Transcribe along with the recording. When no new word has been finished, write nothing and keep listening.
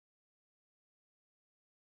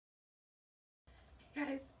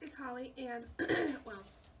Guys, it's Holly, and well,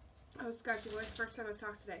 I was scratchy voice, first time I've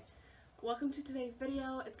talked today. Welcome to today's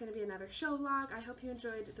video. It's going to be another show vlog. I hope you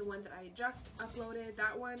enjoyed the one that I just uploaded.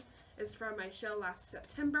 That one is from my show last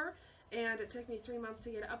September, and it took me 3 months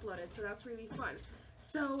to get it uploaded, so that's really fun.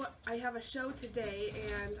 So I have a show today,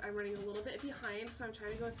 and I'm running a little bit behind, so I'm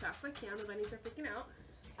trying to go as fast as I can. The bunnies are freaking out.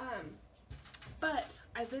 But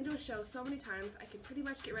I've been to a show so many times, I can pretty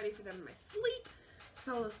much get ready for them in my sleep.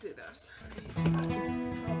 So let's do this.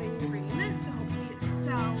 I'll be bringing this to hopefully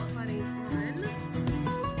sell bunnies on.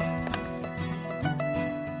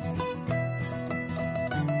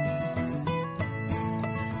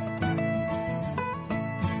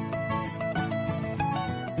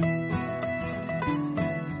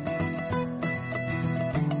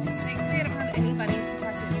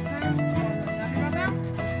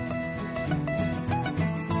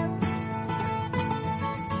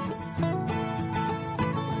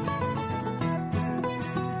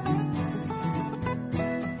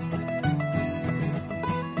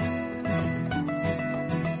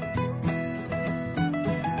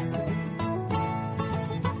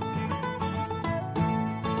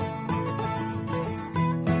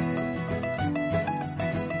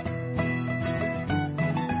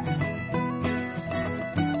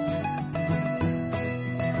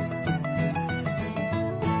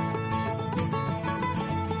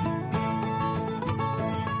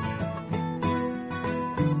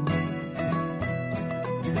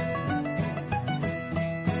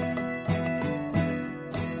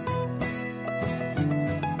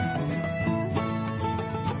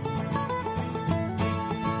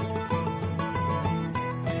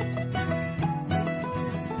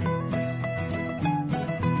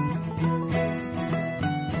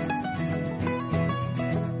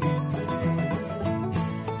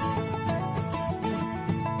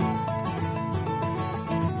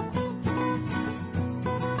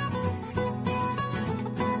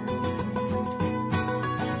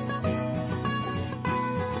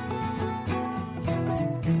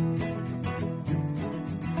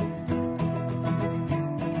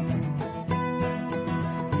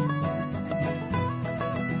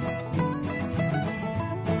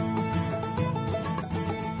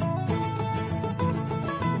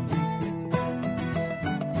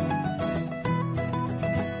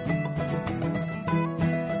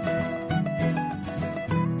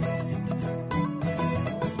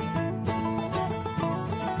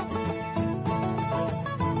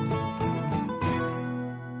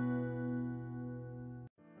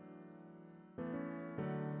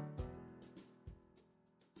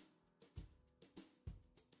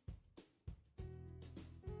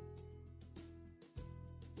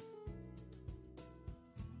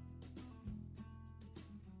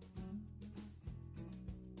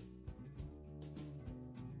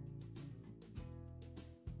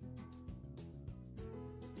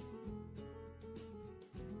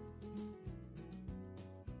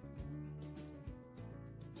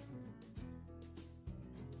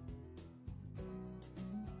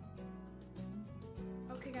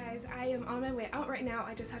 Okay guys, I am on my way out right now.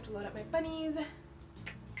 I just have to load up my bunnies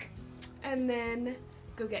and then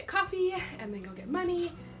go get coffee and then go get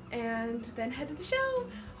money and then head to the show.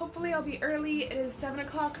 Hopefully I'll be early. It is 7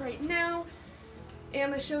 o'clock right now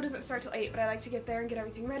and the show doesn't start till 8, but I like to get there and get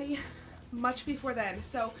everything ready much before then.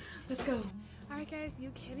 So let's go. Alright guys,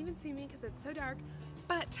 you can't even see me because it's so dark,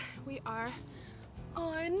 but we are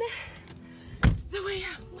on the way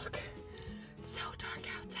out. Look, it's so dark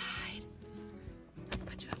outside. Let's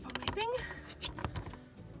put you up on my thing.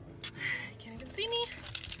 You can't even see me.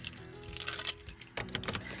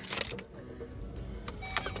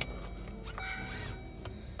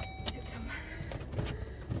 Get some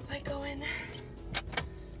light going.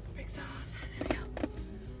 Brakes off. There we go. Put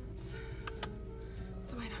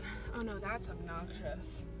some light on. Oh no, that's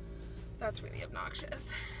obnoxious. That's really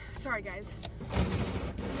obnoxious. Sorry guys.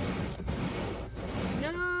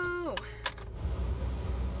 No!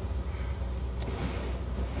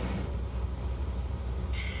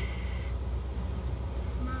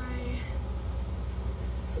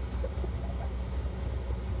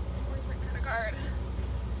 Where's my credit card?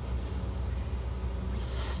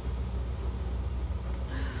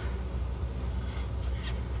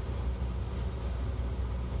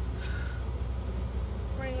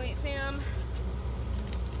 Running late, fam.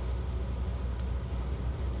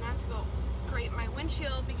 I have to go scrape my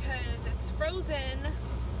windshield because it's frozen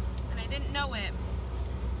and I didn't know it.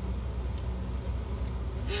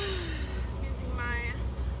 Using my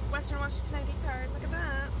Western Washington ID card. Look at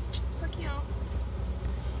that. So cute.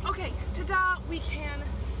 Okay, ta-da, we can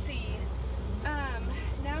see.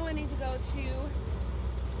 Now I need to go to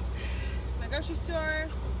my grocery store.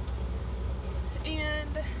 And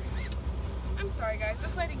I'm sorry guys,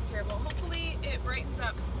 this lighting's terrible. Hopefully it brightens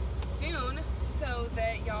up soon so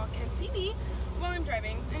that y'all can see me while I'm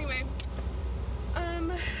driving. Anyway,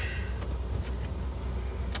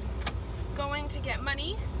 going to get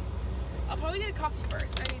money. I'll probably get a coffee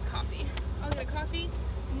first. I need coffee. I'll get a coffee,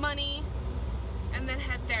 money, and then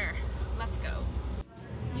head there. Let's go.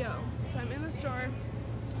 Yo, so I'm in the store.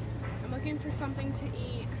 I'm looking for something to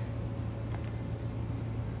eat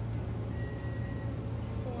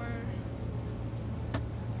for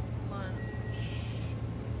lunch.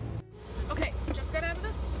 Okay, just got out of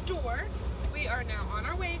the store. We are now on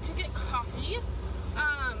our way to get coffee.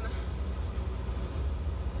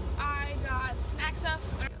 I got snack stuff.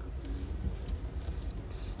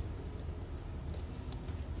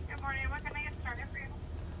 Good morning. What can I get started for you?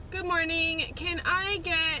 Good morning. Can I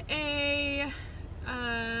get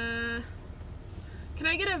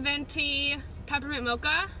a venti peppermint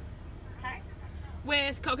mocha Okay.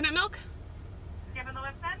 with coconut milk? Given the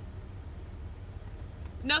whip then?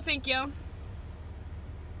 No, thank you.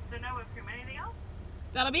 So no whipped cream. Anything else?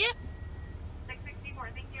 That'll be it.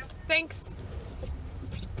 $6.64. Thank you. Thanks.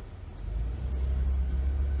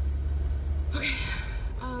 Okay.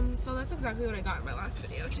 So that's exactly what I got in my last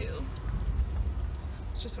video too.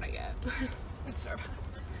 It's just what I get. It's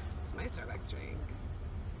Starbucks. It's my Starbucks drink.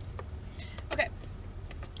 Okay.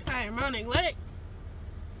 I am running late.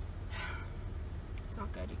 It's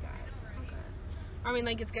not good, you guys. It's not good. I mean,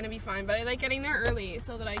 like, it's gonna be fine, but I like getting there early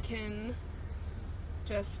so that I can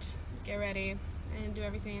just get ready and do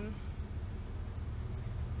everything.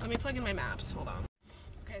 Let me plug in my maps. Hold on.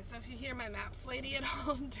 Okay, so if you hear my maps lady at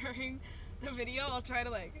all during the video, I'll try to,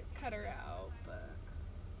 like, cut her out, but...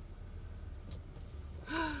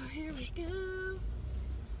 here we go.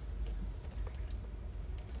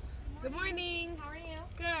 Good morning. How are you?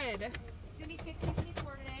 Good. It's gonna be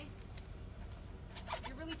 $6.64 today.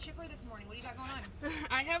 You're really chipper this morning. What do you got going on?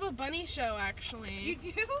 I have a bunny show, actually. You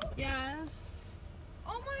do? Yes.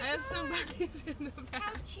 Oh my god. I have some bunnies in the back.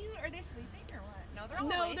 How cute. Are they sleeping or what? No, they're all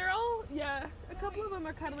No, awake. they're all, yeah. A couple of them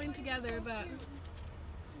are cuddling together, but...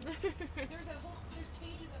 There's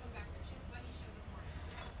cages of them back there. She has a bunny show this morning.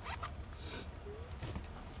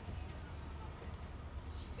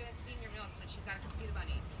 She's gonna steam your milk, but she's gotta come see the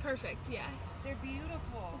bunnies. Perfect, yes. They're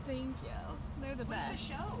beautiful. Thank you. They're the best. What's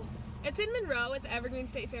the show? It's in Monroe at the Evergreen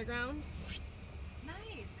State Fairgrounds.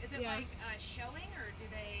 Nice. Is it Yeah. like showing or do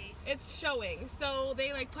they? It's showing. So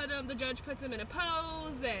they like put them, the judge puts them in a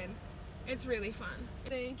pose and it's really fun.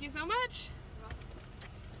 Thank you so much.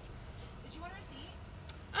 Did you want a receipt?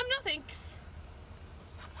 No thanks.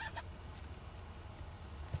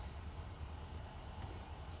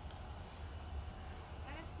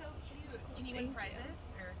 That is so cute. Can you win Thank you. prizes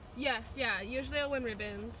or? Yes, yeah. Usually I'll win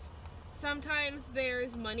ribbons. Sometimes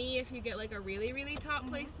there's money if you get like a really, really top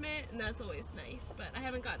placement, and that's always nice, but I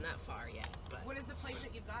haven't gotten that far yet. But What is the place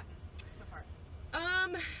that you've gotten so far?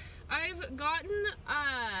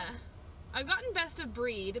 I've gotten best of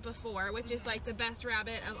breed before, which is like the best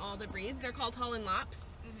rabbit of all the breeds. They're called Holland Lops.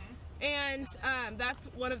 And that's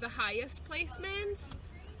one of the highest placements.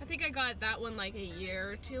 I think I got that one like a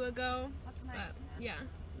year or two ago. That's nice, But, man.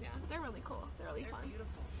 yeah, they're really cool. They're really They're fun.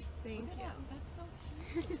 beautiful. Thank Look at you. them. That's so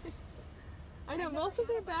cute. I know most of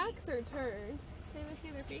their backs are turned. Can't even see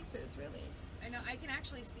their faces, really. I know. I can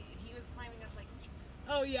actually see. He was climbing up like.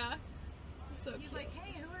 Oh yeah, so He's cute. like,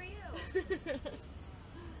 hey, who are you?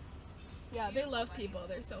 Yeah, they love bunnies. people.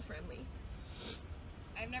 They're so friendly.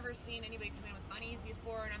 I've never seen anybody come in with bunnies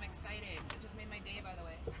before, and I'm excited. It just made my day, by the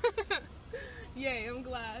way. Yay, I'm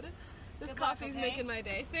glad. This Good luck, coffee's okay? making my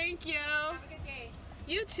day. Thank you. Have a good day.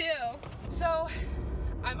 You too. So,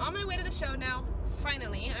 I'm on my way to the show now,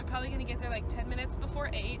 finally. I'm probably gonna get there like 10 minutes before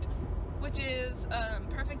 8, which is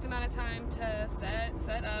perfect amount of time to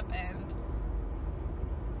set up and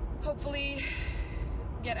hopefully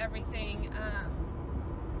get everything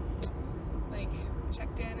like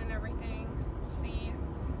checked in and everything. We'll see.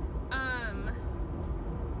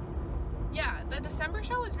 Yeah, the December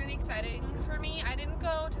show was really exciting for me. I didn't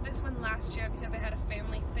go to this one last year because I had a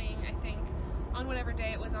family thing, I think, on whatever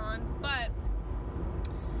day it was on, but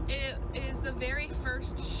it is the very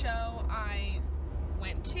first show I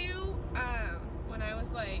went to when I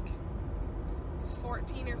was like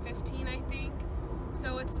 14 or 15, I think.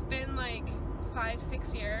 So it's been like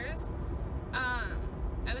 5-6 years.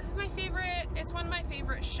 And this is my favorite, it's one of my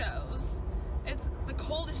favorite shows. It's the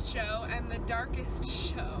coldest show and the darkest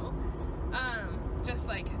show. Just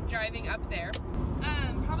like driving up there.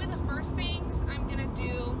 Probably the first things I'm gonna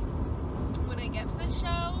do when I get to the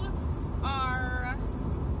show are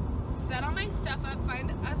set all my stuff up,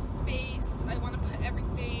 find a space. I want to put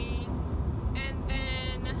everything, and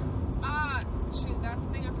then, shoot, that's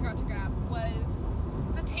the thing I forgot to grab, was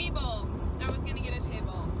the table. I was gonna get a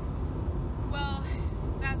table. Well,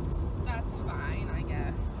 that's fine, I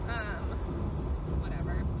guess.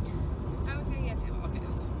 Whatever. I was gonna get a table. Okay,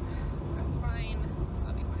 that's fine.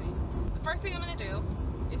 I'll be fine. The first thing I'm gonna do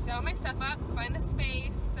is set all my stuff up, find a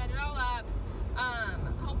space, set it all up,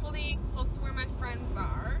 hopefully close to where my friends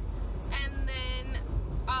are, and then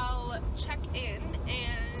I'll check in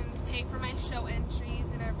and pay for my show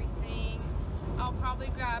entries and everything. I'll probably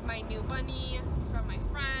grab my new bunny from my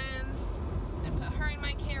friends and put her in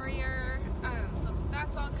my carrier, so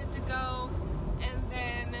that's all good to go. And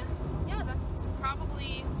then, yeah, that's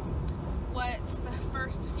probably what the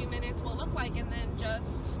first few minutes will look like, and then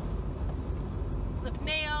just clip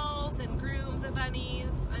nails and groom the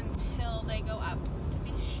bunnies until they go up to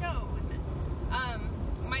be shown.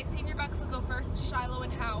 My senior bucks will go first, Shiloh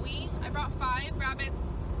and Howie. I brought 5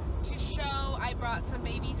 rabbits to show, I brought some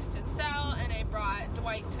babies to sell, and I brought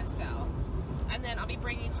Dwight to sell. And then I'll be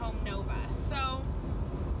bringing home Nova. So,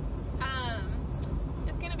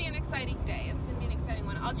 it's going to be an exciting day. It's going to be an exciting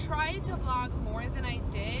one. I'll try to vlog more than I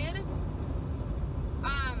did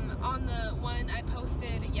on the one I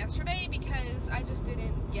posted yesterday, because I just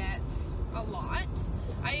didn't get a lot.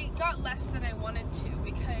 I got less than I wanted to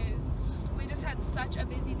because we just had such a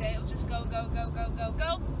busy day. It was just go, go, go, go, go,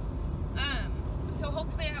 go. So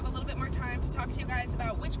hopefully I have a little bit more time to talk to you guys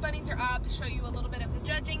about which bunnies are up, show you a little bit of the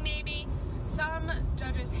judging maybe. Some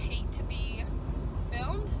judges hate to be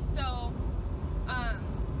filmed, so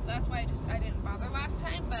that's why I didn't bother last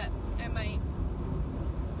time, but I might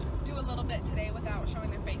do a little bit today without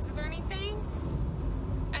showing their faces or anything,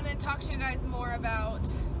 and then talk to you guys more about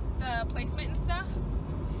the placement and stuff.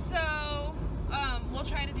 So we'll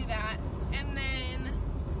try to do that. And then,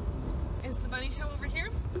 is the bunny show over here?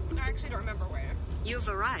 I actually don't remember where. You've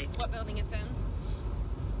arrived. What building it's in.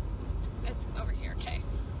 It's over here. Okay.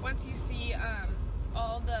 Once you see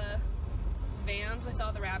all the vans with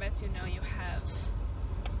all the rabbits, you know you have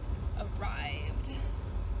arrived.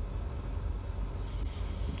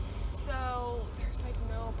 So there's like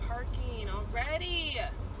no parking already.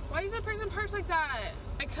 Why is that person parked like that?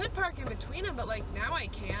 I could park in between them, but like now I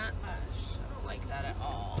can't. Gosh, I don't like that at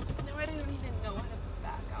all. Now I don't even know how to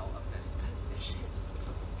back out of this position.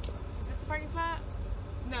 Is this the parking spot?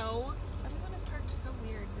 No. Everyone is parked so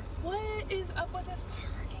weird. What is up with this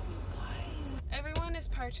parking, you guys? Everyone is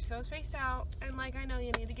parked so spaced out, and like I know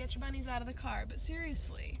you need to get your bunnies out of the car, but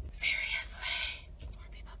seriously. Seriously. More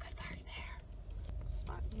people could park there.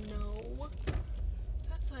 Spot, no.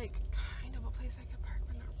 That's like kind of a place I could park,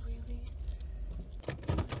 but not really.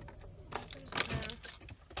 I guess I'm just gonna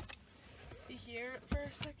be here for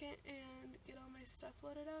a second and get all my stuff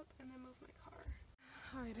loaded up and then move my car.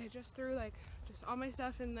 Alright, I just threw like just all my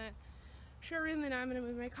stuff in the showroom, then I'm gonna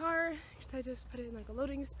move my car because I just put it in like a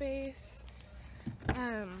loading space.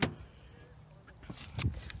 Then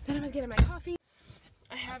I'm gonna get in my coffee.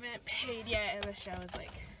 I haven't paid yet and the show is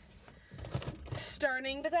like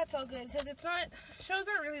starting, but that's all good because it's not, shows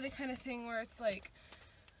aren't really the kind of thing where it's like,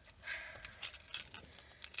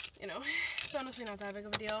 you know, it's honestly not that big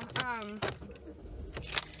of a deal.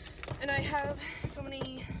 And I have so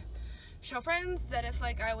many show friends that if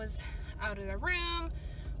like I was out of the room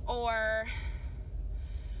or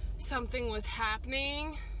something was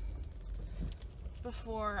happening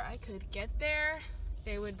before I could get there,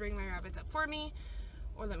 they would bring my rabbits up for me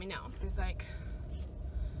or let me know. There's like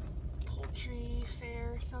poultry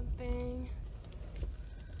fair or something.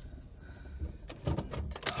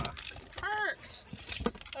 Parked.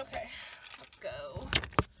 Okay, let's go.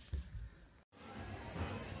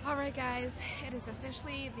 Alright guys, it is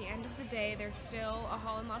officially the end of the day. There's still a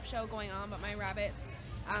Holland Lop show going on, but my rabbits,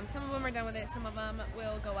 some of them are done with it, some of them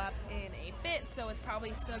will go up in a bit, so it's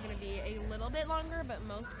probably still going to be a little bit longer, but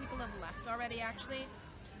most people have left already actually.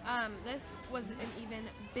 This was an even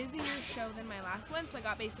busier show than my last one, so I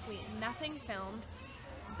got basically nothing filmed,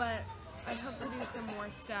 but I hope to do some more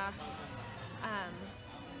stuff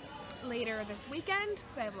later this weekend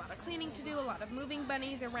because I have a lot of cleaning to do, a lot of moving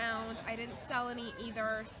bunnies around. I didn't sell any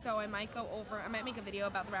either, so I might make a video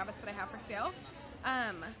about the rabbits that I have for sale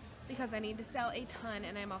because I need to sell a ton,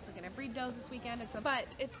 and I'm also going to breed those this weekend.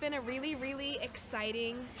 But it's been a really, really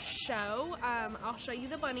exciting show. I'll show you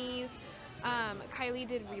the bunnies. Kylie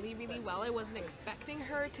did really, really well. I wasn't expecting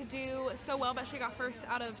her to do so well, but she got first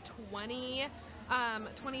out of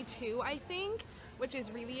 22, I think, which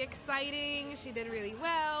is really exciting. She did really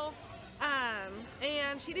well.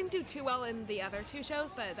 And she didn't do too well in the other 2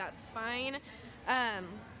 shows, but that's fine.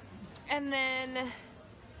 And then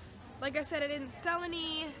Like I said, I didn't sell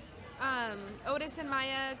any. Otis and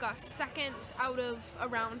Maya got second out of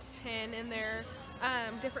around 10 in their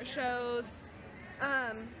different shows,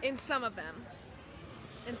 in some of them.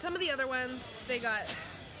 In some of the other ones, they got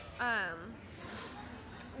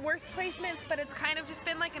worse placements, but it's kind of just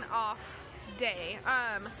been like an off day.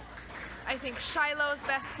 I think Shiloh's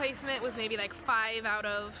best placement was maybe like 5 out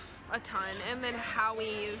of a ton, and then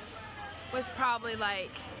Howie's was probably like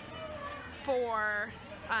 4.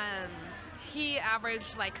 He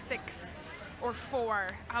averaged like 6 or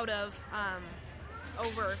 4 out of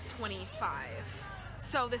over 25.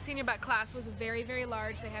 So the senior buck class was very, very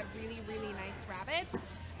large. They had really, really nice rabbits,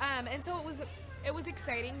 and so it was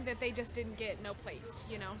exciting that they just didn't get no placed,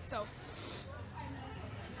 you know. So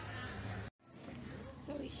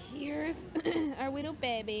here's our little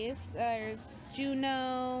babies. There's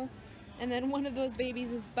Juno, and then one of those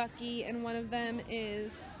babies is Bucky, and one of them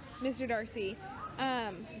is Mr. Darcy.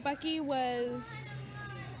 Bucky was,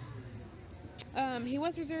 he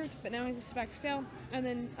was reserved, but now he's just back for sale. And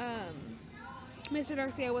then, Mr.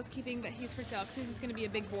 Darcy I was keeping, but he's for sale because he's just going to be a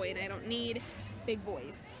big boy, and I don't need big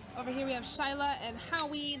boys. Over here we have Shyla and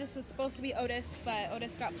Howie. This was supposed to be Otis, but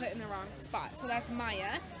Otis got put in the wrong spot. So that's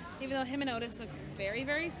Maya, even though him and Otis look very,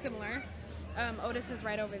 very similar. Otis is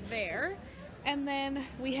right over there. And then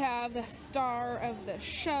we have the star of the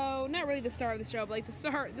show. Not really the star of the show, but like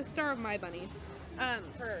the star of my bunnies.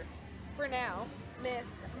 For now, Miss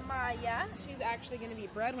Maya. She's actually going to be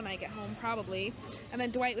bred when I get home, probably. And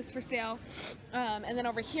then Dwight was for sale. And then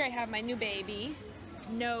over here I have my new baby,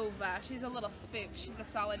 Nova. She's a little spook. She's a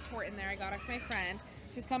solid tort in there. I got her from my friend.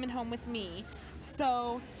 She's coming home with me.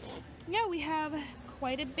 So, yeah, we have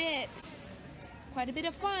quite a bit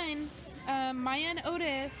of fun. Maya and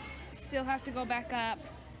Otis still have to go back up.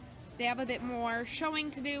 They have a bit more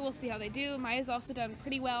showing to do. We'll see how they do. Maya's also done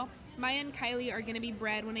pretty well. Maya and Kylie are going to be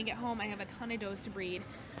bred when I get home. I have a ton of does to breed.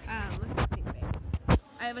 I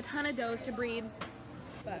have a ton of does to breed,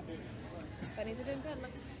 but bunnies are doing good.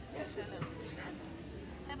 Look. Yeah, shadows.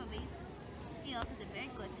 Hi, puppies. He also did very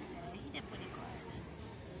good today. He did pretty good.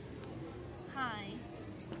 Hi.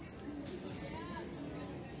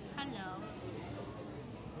 Hello.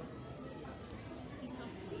 He's so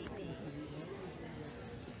sweet.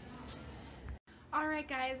 Alright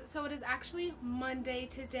guys, so it is actually Monday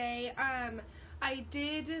today. I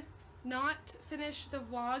did not finish the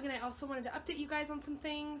vlog, and I also wanted to update you guys on some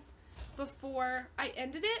things before I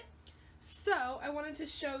ended it. So I wanted to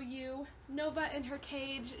show you Nova in her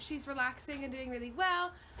cage. She's relaxing and doing really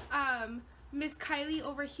well. Miss Kylie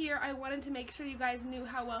over here, I wanted to make sure you guys knew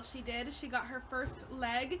how well she did. She got her first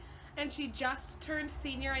leg, and she just turned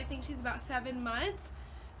senior. I think she's about 7 months.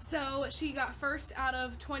 So she got first out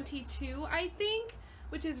of 22, I think,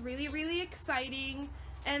 which is really, really exciting.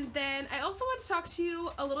 And then I also want to talk to you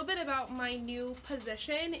a little bit about my new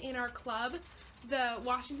position in our club, the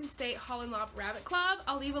Washington State Holland Lop Rabbit Club.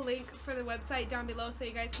 I'll leave a link for the website down below so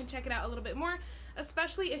you guys can check it out a little bit more,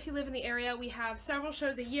 especially if you live in the area. We have several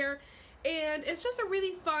shows a year, and it's just a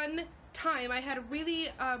really fun time. I had really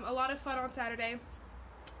a lot of fun on Saturday,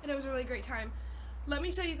 and it was a really great time. Let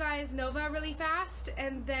me show you guys Nova really fast,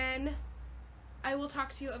 and then I will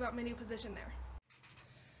talk to you about my new position there.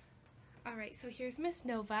 Alright, so here's Miss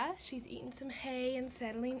Nova. She's eating some hay and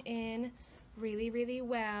settling in really, really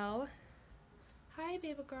well. Hi,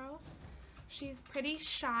 baby girl. She's pretty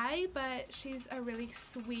shy, but she's a really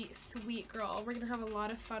sweet, sweet girl. We're going to have a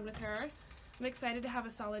lot of fun with her. I'm excited to have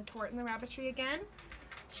a solid tort in the Rabbitry again.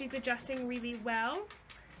 She's adjusting really well.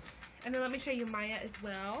 And then let me show you Maya as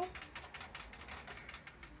well.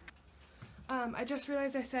 I just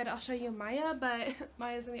realized I said I'll show you Maya, but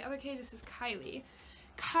Maya's in the other cage. This is Kylie.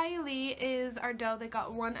 Kylie is our doe that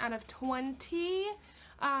got 1 out of 20,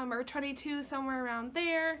 or 22, somewhere around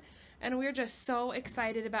there. And we're just so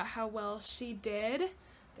excited about how well she did.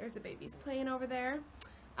 There's the babies playing over there.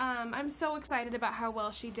 I'm so excited about how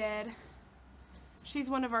well she did. She's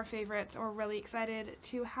one of our favorites. We're really excited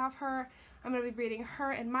to have her. I'm going to be breeding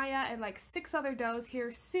her and Maya and like 6 other does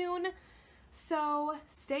here soon. So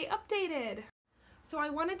stay updated. So I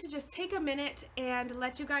wanted to just take a minute and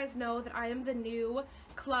let you guys know that I am the new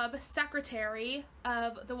club secretary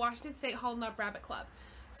of the Washington State Holland Lop Rabbit Club.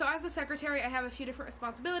 So as a secretary, I have a few different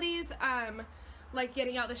responsibilities, like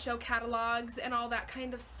getting out the show catalogs and all that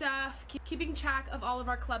kind of stuff, keeping track of all of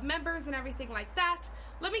our club members and everything like that.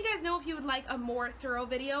 Let me guys know if you would like a more thorough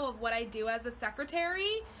video of what I do as a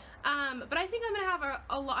secretary. But I think I'm going to have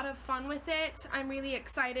a lot of fun with it. I'm really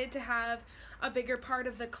excited to have a bigger part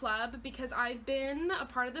of the club because I've been a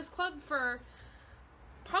part of this club for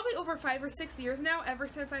probably over 5 or 6 years now, ever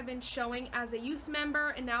since I've been showing as a youth member,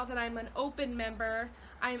 and now that I'm an open member,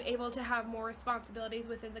 I'm able to have more responsibilities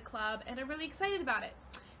within the club, and I'm really excited about it.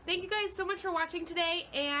 Thank you guys so much for watching today,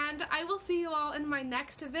 and I will see you all in my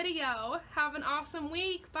next video. Have an awesome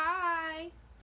week. Bye!